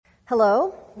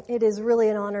Hello. It is really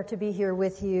an honor to be here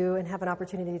with you and have an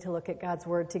opportunity to look at God's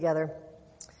Word together.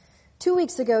 2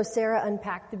 weeks ago, Sarah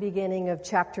unpacked the beginning of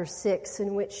chapter 6,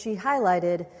 in which she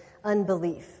highlighted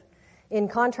unbelief, in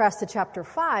contrast to chapter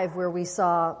 5, where we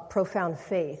saw profound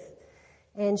faith.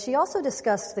 And she also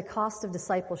discussed the cost of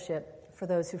discipleship for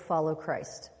those who follow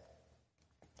Christ.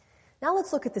 Now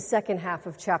let's look at the second half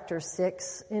of chapter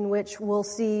 6, in which we'll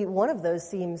see one of those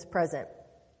themes present.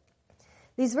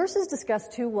 These verses discuss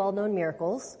two well-known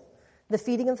miracles, the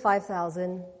feeding of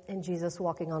 5,000 and Jesus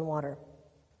walking on water.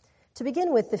 To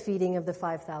begin with, the feeding of the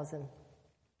 5,000.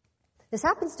 This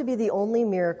happens to be the only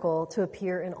miracle to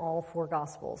appear in all four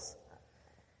Gospels.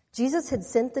 Jesus had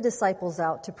sent the disciples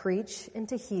out to preach and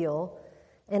to heal,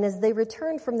 and as they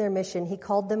returned from their mission, he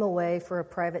called them away for a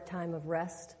private time of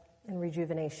rest and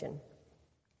rejuvenation.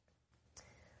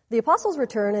 The apostles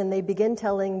return and they begin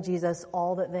telling Jesus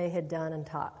all that they had done and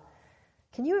taught.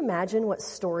 Can you imagine what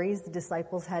stories the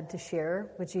disciples had to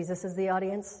share with Jesus as the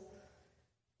audience?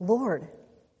 Lord,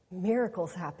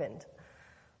 miracles happened.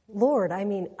 Lord, I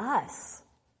mean us,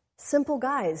 simple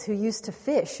guys who used to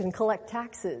fish and collect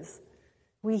taxes.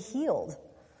 We healed.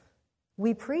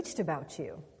 We preached about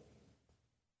you.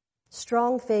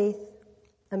 Strong faith,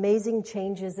 amazing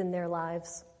changes in their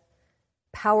lives,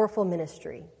 powerful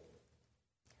ministry.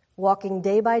 Walking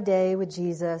day by day with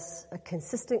Jesus, a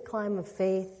consistent climb of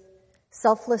faith,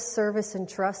 selfless service and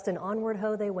trust, and onward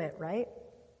ho they went, right?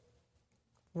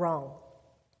 Wrong.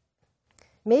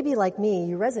 Maybe like me,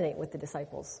 you resonate with the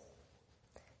disciples.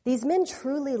 These men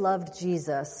truly loved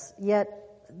Jesus, yet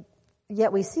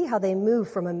we see how they move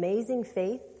from amazing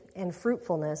faith and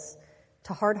fruitfulness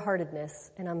to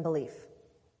hard-heartedness and unbelief.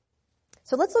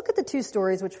 So let's look at the two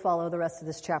stories which follow the rest of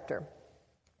this chapter.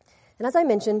 And as I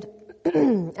mentioned,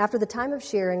 after the time of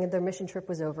sharing and their mission trip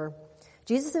was over,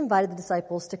 Jesus invited the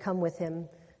disciples to come with him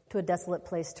to a desolate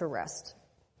place to rest.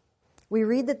 We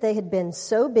read that they had been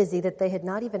so busy that they had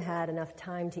not even had enough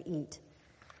time to eat,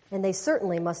 and they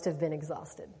certainly must have been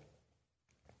exhausted.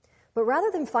 But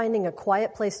rather than finding a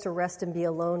quiet place to rest and be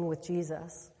alone with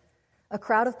Jesus, a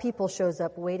crowd of people shows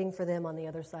up waiting for them on the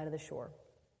other side of the shore.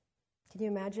 Can you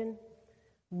imagine?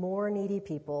 More needy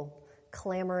people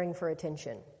clamoring for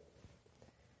attention.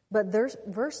 But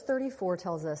verse 34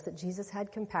 tells us that Jesus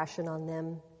had compassion on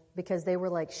them because they were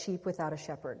like sheep without a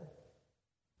shepherd.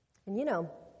 And you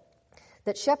know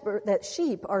that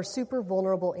sheep are super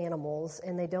vulnerable animals,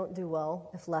 and they don't do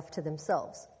well if left to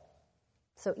themselves.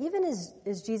 So even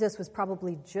as Jesus was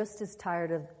probably just as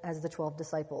tired as the 12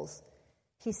 disciples,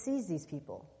 he sees these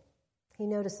people. He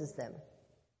notices them.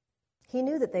 He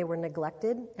knew that they were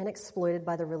neglected and exploited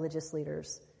by the religious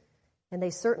leaders, and they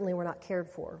certainly were not cared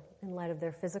for in light of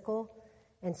their physical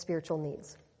and spiritual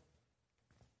needs.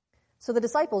 So the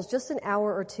disciples, just an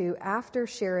hour or two after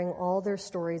sharing all their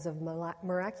stories of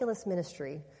miraculous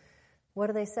ministry, what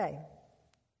do they say?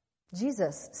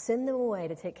 Jesus, send them away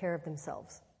to take care of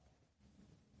themselves.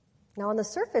 Now, on the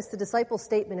surface, the disciples'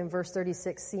 statement in verse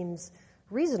 36 seems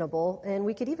reasonable, and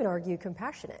we could even argue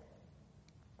compassionate.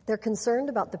 They're concerned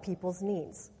about the people's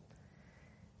needs.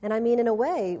 And I mean, in a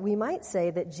way, we might say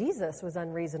that Jesus was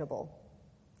unreasonable.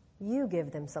 You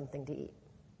give them something to eat.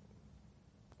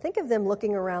 Think of them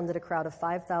looking around at a crowd of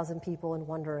 5,000 people and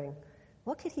wondering,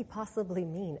 what could he possibly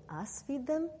mean? Us feed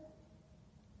them?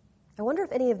 I wonder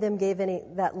if any of them gave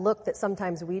that look that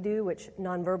sometimes we do, which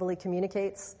non-verbally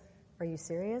communicates, are you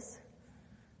serious?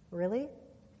 Really?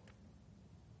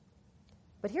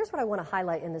 But here's what I want to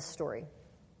highlight in this story.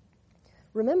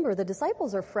 Remember, the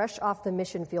disciples are fresh off the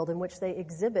mission field in which they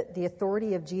exhibit the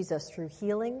authority of Jesus through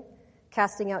healing,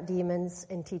 casting out demons,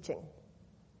 and teaching.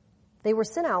 They were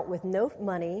sent out with no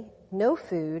money, no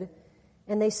food,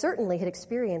 and they certainly had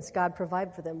experienced God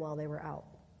provide for them while they were out.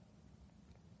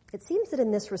 It seems that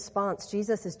in this response,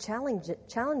 Jesus is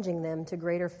challenging them to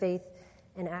greater faith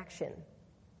and action.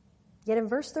 Yet in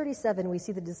verse 37, we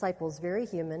see the disciples' very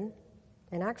human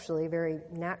and actually very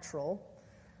natural,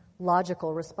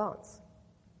 logical response.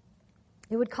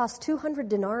 It would cost 200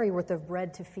 denarii worth of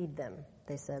bread to feed them,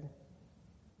 they said.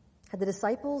 Had the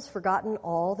disciples forgotten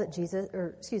all that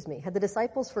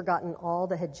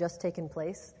had just taken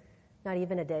place, not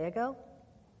even a day ago?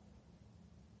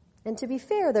 And to be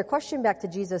fair, their question back to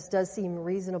Jesus does seem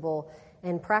reasonable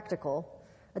and practical.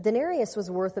 A denarius was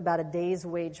worth about a day's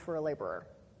wage for a laborer.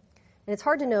 And it's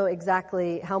hard to know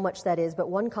exactly how much that is, but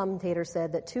one commentator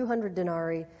said that 200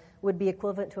 denarii would be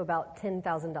equivalent to about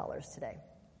 $10,000 today.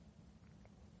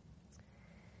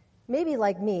 Maybe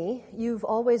like me, you've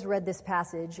always read this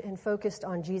passage and focused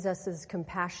on Jesus'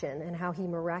 compassion and how he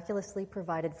miraculously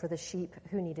provided for the sheep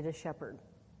who needed a shepherd.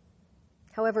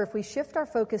 However, if we shift our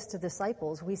focus to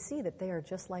disciples, we see that they are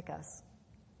just like us.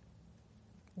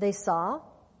 They saw,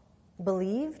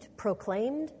 believed,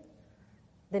 proclaimed,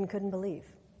 then couldn't believe.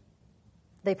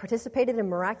 They participated in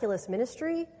miraculous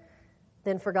ministry,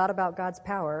 then forgot about God's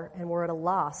power and were at a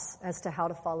loss as to how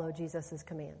to follow Jesus'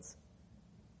 commands.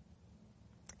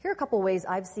 Here are a couple ways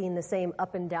I've seen the same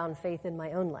up and down faith in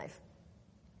my own life.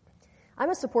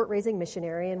 I'm a support raising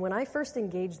missionary, and when I first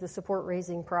engaged the support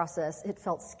raising process, it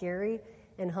felt scary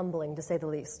and humbling, to say the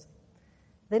least.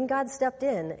 Then God stepped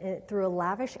in through a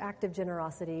lavish act of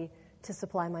generosity to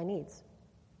supply my needs.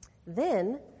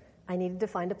 Then I needed to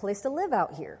find a place to live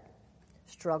out here.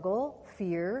 Struggle,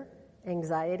 fear,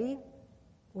 anxiety.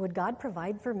 Would God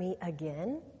provide for me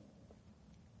again?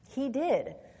 He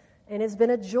did, and it's been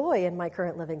a joy in my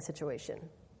current living situation.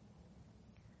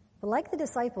 But like the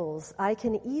disciples, I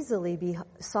can easily be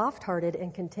soft-hearted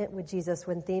and content with Jesus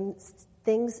when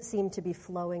things seem to be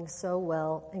flowing so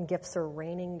well and gifts are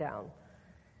raining down.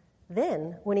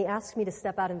 Then, when he asks me to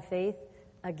step out in faith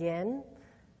again,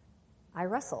 I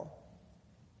wrestle.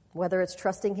 Whether it's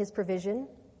trusting his provision,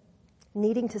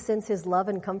 needing to sense his love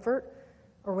and comfort,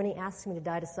 or when he asks me to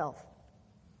die to self.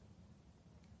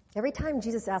 Every time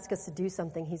Jesus asks us to do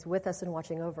something, he's with us and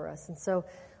watching over us. And so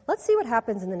let's see what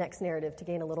happens in the next narrative to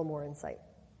gain a little more insight.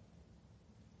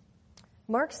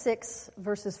 Mark 6,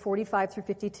 verses 45 through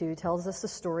 52 tells us the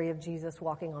story of Jesus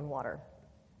walking on water.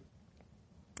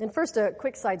 And first, a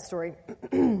quick side story.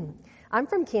 I'm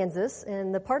from Kansas,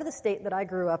 and the part of the state that I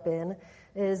grew up in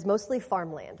is mostly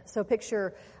farmland. So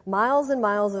picture miles and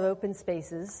miles of open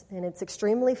spaces, and it's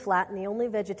extremely flat, and the only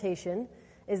vegetation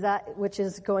is that which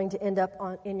is going to end up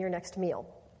in your next meal.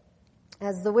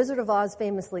 As the Wizard of Oz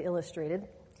famously illustrated,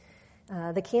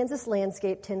 the Kansas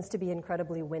landscape tends to be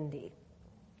incredibly windy.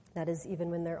 That is, even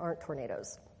when there aren't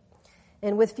tornadoes.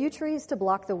 And with few trees to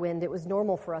block the wind, it was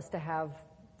normal for us to have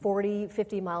 40,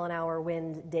 50 mile an hour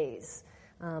wind days.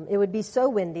 It would be so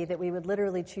windy that we would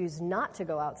literally choose not to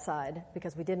go outside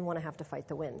because we didn't want to have to fight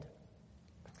the wind.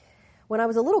 When I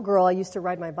was a little girl, I used to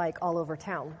ride my bike all over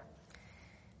town.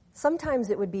 Sometimes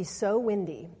it would be so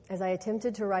windy, as I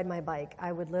attempted to ride my bike,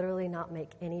 I would literally not make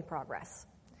any progress.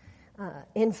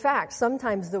 In fact,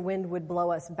 sometimes the wind would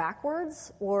blow us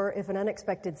backwards, or if an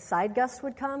unexpected side gust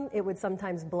would come, it would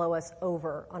sometimes blow us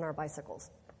over on our bicycles.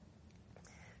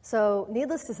 So,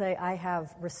 needless to say, I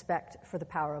have respect for the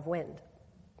power of wind.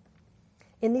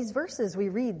 In these verses, we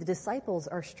read the disciples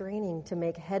are straining to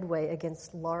make headway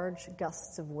against large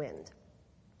gusts of wind.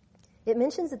 It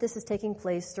mentions that this is taking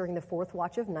place during the fourth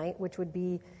watch of night, which would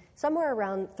be somewhere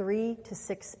around 3 to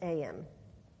 6 a.m.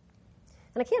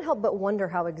 And I can't help but wonder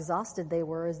how exhausted they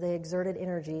were as they exerted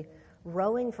energy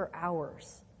rowing for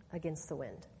hours against the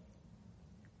wind.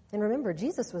 And remember,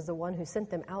 Jesus was the one who sent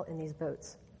them out in these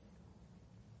boats.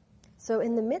 So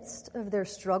in the midst of their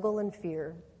struggle and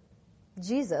fear,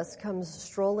 Jesus comes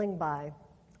strolling by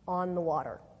on the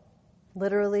water.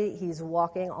 Literally, he's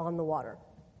walking on the water.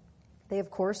 They,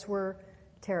 of course, were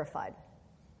terrified.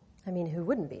 I mean, who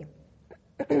wouldn't be?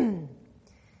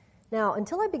 Now,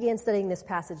 until I began studying this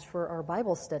passage for our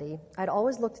Bible study, I'd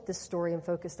always looked at this story and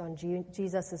focused on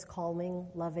Jesus' calming,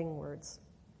 loving words.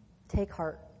 Take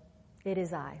heart. It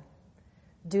is I.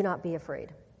 Do not be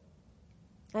afraid.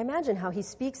 I imagine how he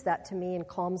speaks that to me and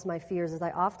calms my fears, as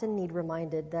I often need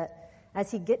reminded that as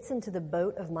he gets into the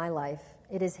boat of my life,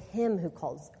 it is him who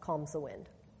calms the wind.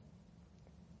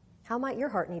 How might your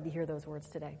heart need to hear those words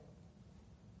today?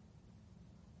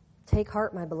 Take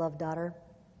heart, my beloved daughter.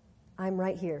 I'm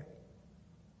right here.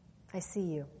 I see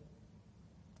you.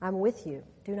 I'm with you.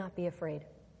 Do not be afraid.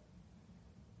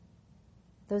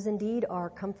 Those indeed are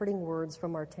comforting words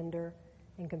from our tender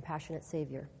and compassionate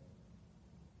Savior.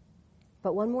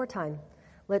 But one more time,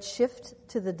 let's shift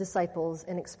to the disciples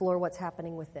and explore what's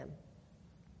happening with them.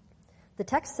 The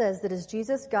text says that as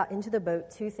Jesus got into the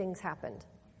boat, two things happened.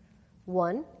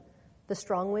 One, the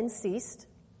strong wind ceased.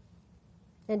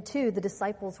 And two, the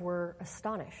disciples were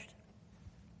astonished.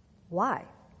 Why?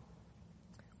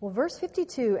 Well, verse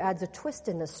 52 adds a twist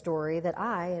in this story that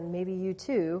I, and maybe you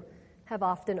too, have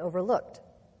often overlooked.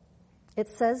 It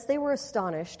says they were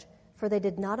astonished, for they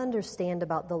did not understand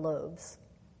about the loaves,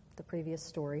 the previous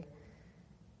story,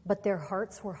 but their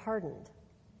hearts were hardened.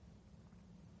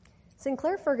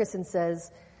 Sinclair Ferguson says,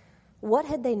 what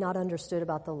had they not understood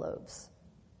about the loaves?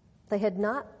 They had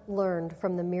not learned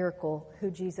from the miracle who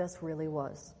Jesus really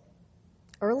was.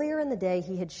 Earlier in the day,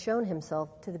 he had shown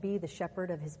himself to be the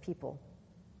shepherd of his people.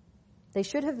 They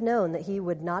should have known that he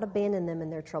would not abandon them in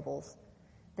their troubles.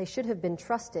 They should have been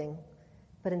trusting,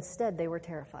 but instead they were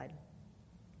terrified.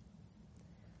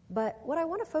 But what I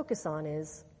want to focus on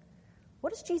is,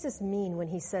 What does Jesus mean when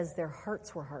he says their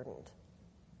hearts were hardened?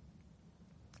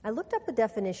 I looked up the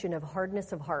definition of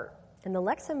hardness of heart, and the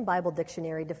Lexham Bible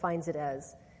Dictionary defines it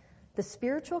as the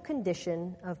spiritual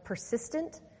condition of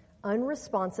persistent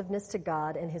unresponsiveness to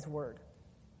God and his word,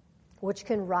 which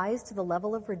can rise to the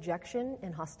level of rejection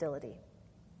and hostility.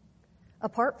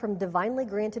 Apart from divinely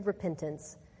granted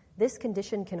repentance, this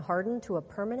condition can harden to a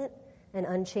permanent and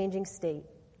unchanging state,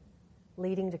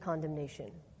 leading to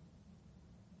condemnation.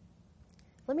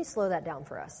 Let me slow that down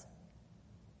for us.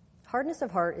 Hardness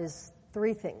of heart is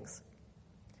three things.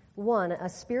 One, a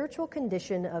spiritual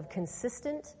condition of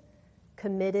consistent,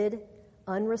 committed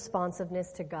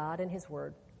unresponsiveness to God and his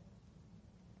word.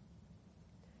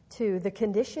 Two, the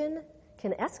condition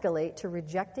can escalate to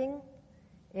rejecting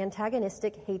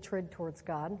antagonistic hatred towards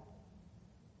God.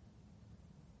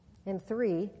 And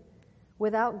three,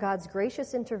 without God's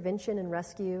gracious intervention and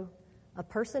rescue, a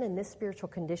person in this spiritual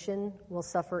condition will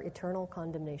suffer eternal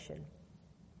condemnation.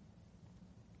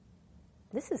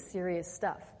 This is serious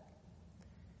stuff.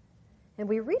 And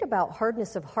we read about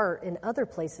hardness of heart in other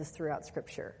places throughout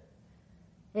Scripture.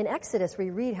 In Exodus, we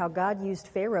read how God used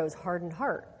Pharaoh's hardened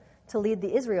heart to lead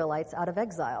the Israelites out of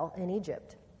exile in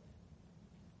Egypt.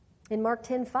 In Mark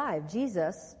 10:5,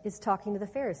 Jesus is talking to the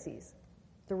Pharisees,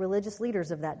 the religious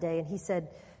leaders of that day, and he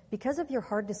said, "Because of your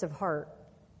hardness of heart,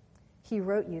 he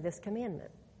wrote you this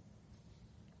commandment."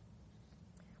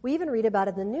 We even read about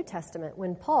it in the New Testament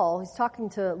when Paul is talking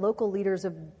to local leaders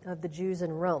of the Jews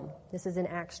in Rome. This is in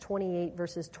Acts 28,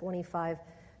 verses 25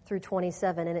 through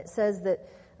 27, and it says that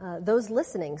those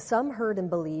listening, some heard and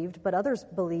believed, but others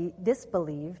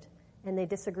disbelieved, and they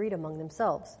disagreed among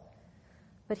themselves.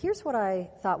 But here's what I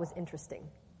thought was interesting.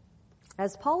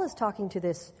 As Paul is talking to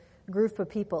this group of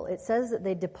people, it says that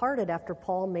they departed after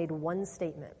Paul made one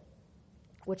statement,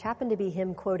 which happened to be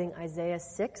him quoting Isaiah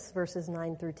 6, verses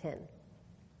 9 through 10,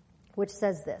 which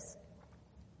says this: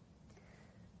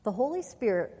 "The Holy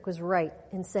Spirit was right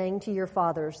in saying to your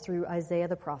fathers through Isaiah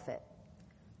the prophet,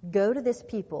 'Go to this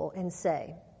people and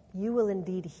say, you will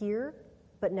indeed hear,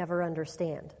 but never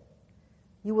understand.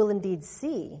 You will indeed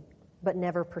see, but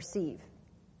never perceive.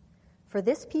 For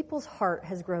this people's heart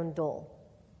has grown dull,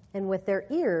 and with their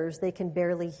ears they can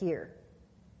barely hear,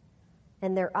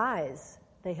 and their eyes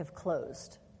they have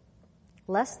closed,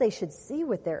 lest they should see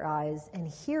with their eyes and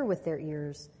hear with their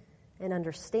ears and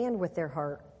understand with their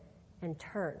heart and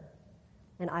turn,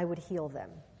 and I would heal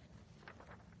them.'"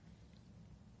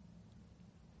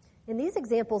 In these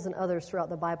examples and others throughout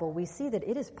the Bible, we see that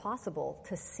it is possible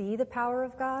to see the power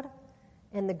of God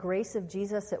and the grace of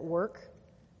Jesus at work,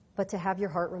 but to have your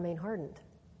heart remain hardened.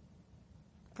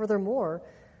 Furthermore,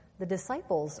 the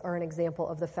disciples are an example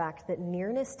of the fact that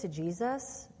nearness to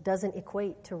Jesus doesn't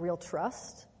equate to real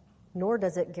trust, nor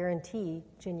does it guarantee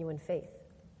genuine faith.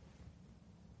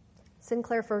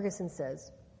 Sinclair Ferguson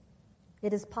says,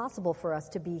 "It is possible for us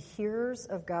to be hearers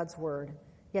of God's word,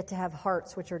 yet to have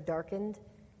hearts which are darkened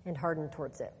and hardened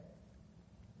towards it."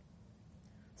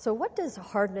 So what does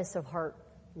hardness of heart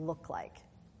look like?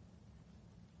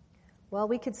 Well,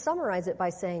 we could summarize it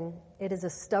by saying it is a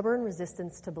stubborn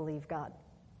resistance to believe God,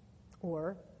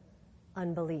 or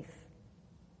unbelief.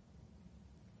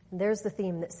 And there's the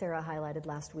theme that Sarah highlighted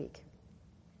last week.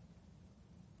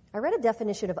 I read a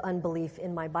definition of unbelief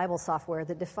in my Bible software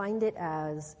that defined it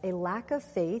as a lack of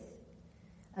faith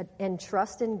and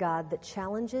trust in God that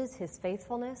challenges his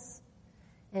faithfulness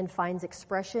and finds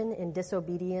expression in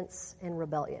disobedience and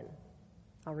rebellion.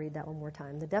 I'll read that one more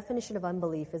time. The definition of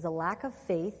unbelief is a lack of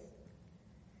faith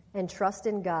and trust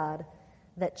in God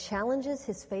that challenges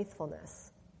his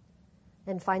faithfulness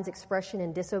and finds expression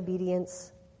in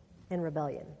disobedience and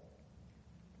rebellion.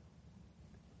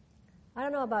 I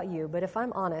don't know about you, but if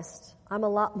I'm honest, I'm a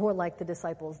lot more like the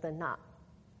disciples than not.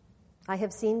 I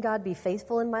have seen God be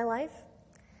faithful in my life,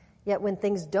 yet when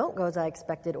things don't go as I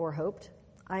expected or hoped,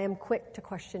 I am quick to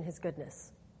question his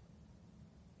goodness.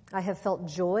 I have felt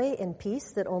joy and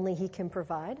peace that only he can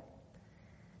provide,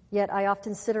 yet I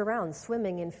often sit around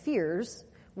swimming in fears,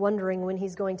 wondering when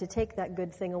he's going to take that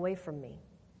good thing away from me.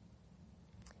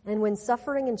 And when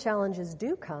suffering and challenges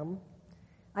do come,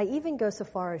 I even go so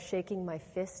far as shaking my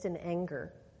fist in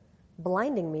anger,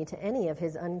 blinding me to any of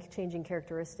his unchanging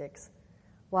characteristics,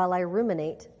 while I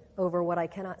ruminate over what I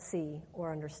cannot see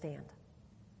or understand.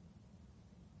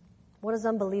 What does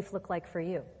unbelief look like for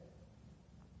you?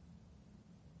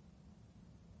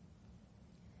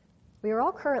 We are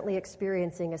all currently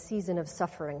experiencing a season of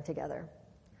suffering together,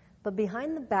 but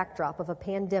behind the backdrop of a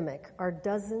pandemic are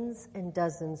dozens and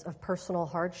dozens of personal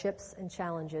hardships and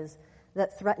challenges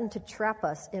that threaten to trap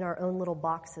us in our own little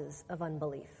boxes of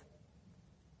unbelief.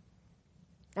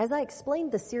 As I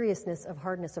explained the seriousness of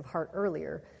hardness of heart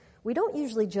earlier, we don't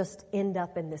usually just end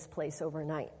up in this place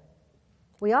overnight.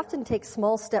 We often take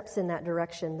small steps in that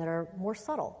direction that are more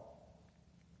subtle.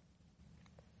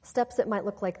 Steps that might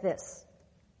look like this.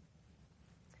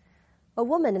 A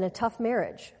woman in a tough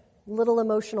marriage, little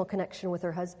emotional connection with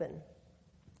her husband.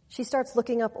 She starts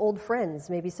looking up old friends,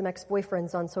 maybe some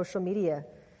ex-boyfriends on social media.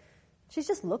 She's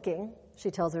just looking, she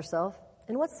tells herself,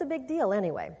 and what's the big deal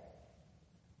anyway?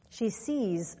 She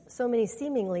sees so many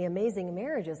seemingly amazing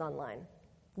marriages online.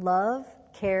 Love,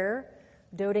 care,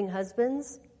 doting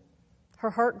husbands. Her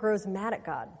heart grows mad at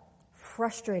God,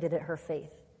 frustrated at her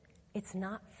faith. It's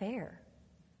not fair.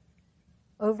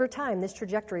 Over time, this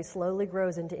trajectory slowly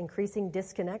grows into increasing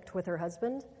disconnect with her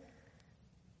husband,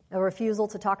 a refusal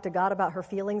to talk to God about her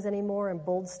feelings anymore, and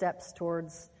bold steps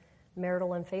towards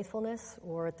marital unfaithfulness,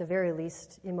 or at the very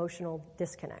least, emotional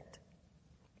disconnect,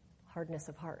 hardness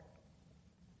of heart.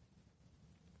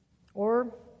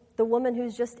 Or the woman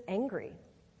who's just angry.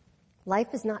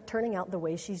 Life is not turning out the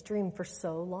way she's dreamed for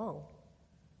so long,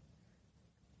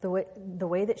 the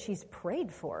way that she's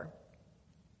prayed for.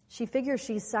 She figures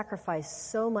she's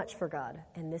sacrificed so much for God,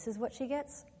 and this is what she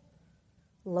gets?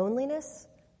 Loneliness,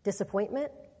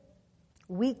 disappointment.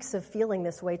 Weeks of feeling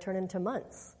this way turn into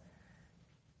months,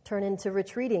 turn into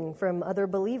retreating from other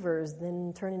believers,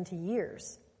 then turn into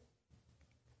years.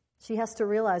 She has to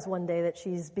realize one day that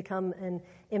she's become an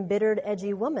embittered,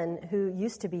 edgy woman who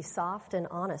used to be soft and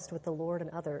honest with the Lord and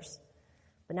others,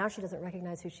 but now she doesn't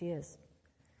recognize who she is,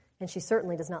 and she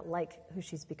certainly does not like who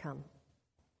she's become.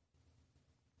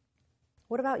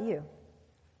 What about you?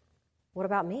 What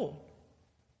about me?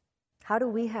 How do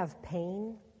we have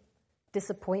pain,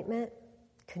 disappointment,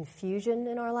 confusion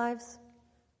in our lives?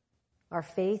 Our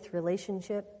faith,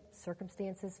 relationship,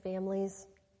 circumstances, families,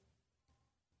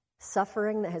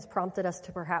 suffering that has prompted us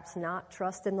to perhaps not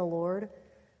trust in the Lord,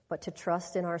 but to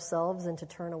trust in ourselves and to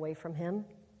turn away from Him.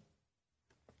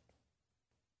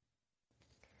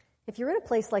 If you're in a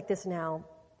place like this now,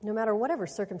 no matter whatever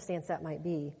circumstance that might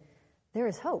be, there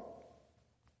is hope.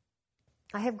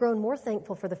 I have grown more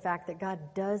thankful for the fact that God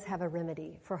does have a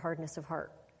remedy for hardness of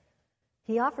heart.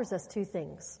 He offers us two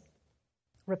things: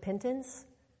 repentance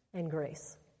and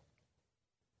grace.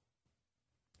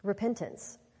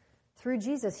 Repentance. Through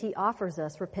Jesus, He offers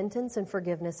us repentance and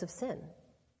forgiveness of sin.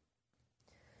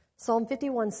 Psalm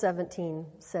 51:17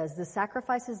 says, "The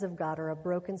sacrifices of God are a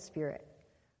broken spirit,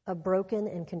 a broken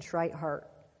and contrite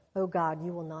heart. O God,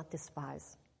 you will not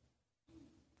despise."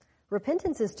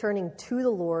 Repentance is turning to the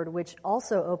Lord, which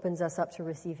also opens us up to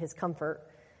receive His comfort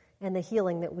and the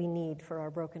healing that we need for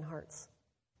our broken hearts.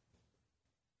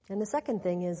 And the second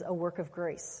thing is a work of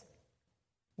grace.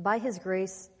 By His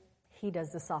grace, He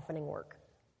does the softening work.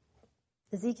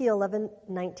 Ezekiel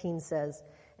 11:19 says,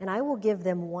 "And I will give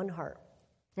them one heart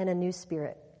and a new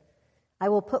spirit. I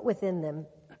will put within them,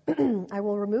 I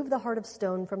will remove the heart of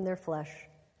stone from their flesh,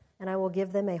 and I will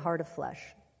give them a heart of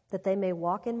flesh, that they may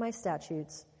walk in my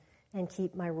statutes and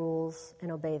keep my rules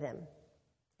and obey them.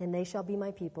 And they shall be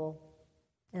my people,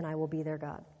 and I will be their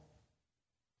God."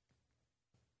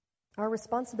 Our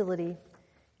responsibility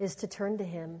is to turn to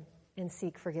Him and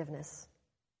seek forgiveness.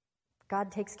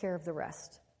 God takes care of the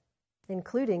rest,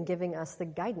 including giving us the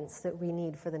guidance that we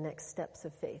need for the next steps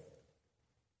of faith.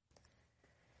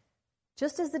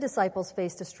 Just as the disciples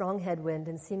faced a strong headwind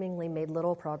and seemingly made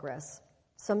little progress,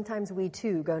 sometimes we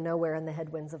too go nowhere in the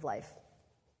headwinds of life.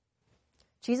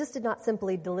 Jesus did not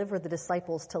simply deliver the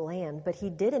disciples to land, but He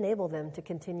did enable them to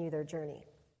continue their journey.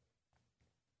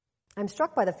 I'm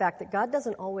struck by the fact that God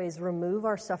doesn't always remove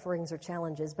our sufferings or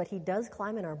challenges, but He does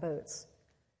climb in our boats.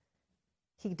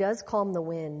 He does calm the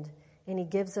wind, and He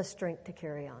gives us strength to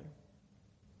carry on.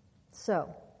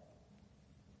 So,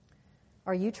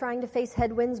 are you trying to face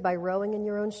headwinds by rowing in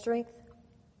your own strength?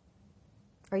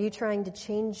 Are you trying to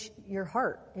change your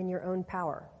heart in your own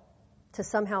power, to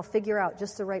somehow figure out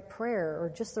just the right prayer or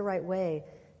just the right way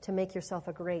to make yourself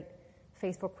a great,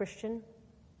 faithful Christian?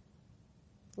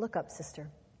 Look up, sister.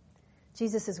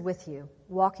 Jesus is with you,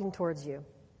 walking towards you.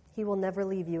 He will never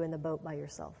leave you in the boat by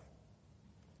yourself.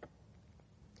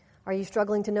 Are you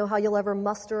struggling to know how you'll ever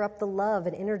muster up the love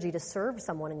and energy to serve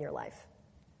someone in your life?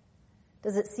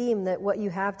 Does it seem that what you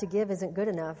have to give isn't good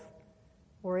enough,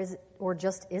 or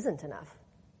just isn't enough?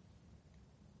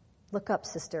 Look up,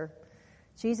 sister.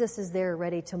 Jesus is there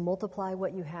ready to multiply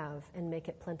what you have and make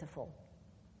it plentiful.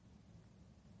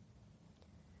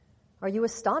 Are you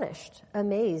astonished,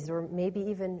 amazed, or maybe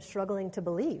even struggling to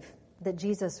believe that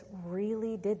Jesus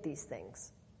really did these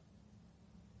things?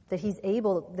 That He is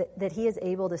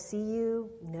able to see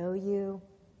you, know you,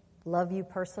 love you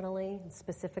personally and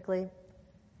specifically,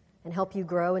 and help you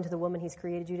grow into the woman He's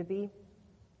created you to be?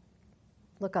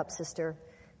 Look up, sister,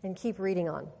 and keep reading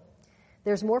on.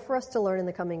 There's more for us to learn in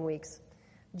the coming weeks.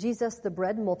 Jesus, the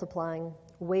bread multiplying,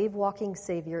 wave-walking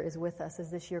Savior, is with us as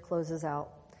this year closes out,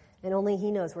 and only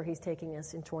He knows where He's taking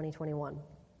us in 2021.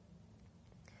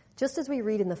 Just as we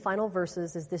read in the final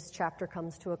verses as this chapter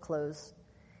comes to a close,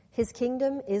 His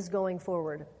kingdom is going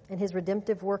forward, and His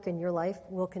redemptive work in your life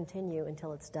will continue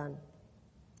until it's done.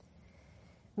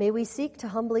 May we seek to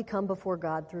humbly come before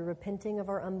God through repenting of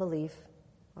our unbelief,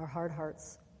 our hard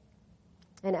hearts,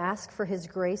 and ask for His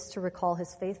grace to recall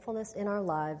His faithfulness in our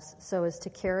lives so as to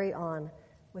carry on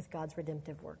with God's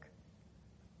redemptive work.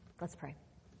 Let's pray.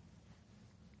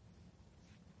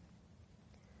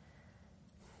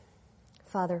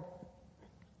 Father,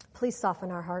 please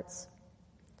soften our hearts.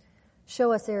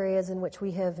 Show us areas in which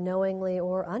we have knowingly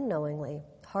or unknowingly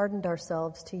hardened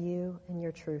ourselves to You and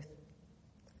Your truth.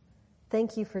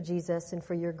 Thank You for Jesus and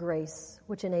for Your grace,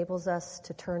 which enables us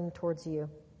to turn towards You.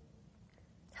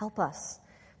 Help us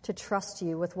to trust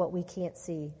You with what we can't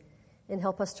see, and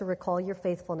help us to recall Your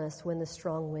faithfulness when the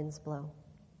strong winds blow.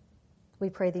 We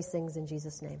pray these things in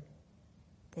Jesus' name.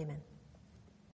 Amen.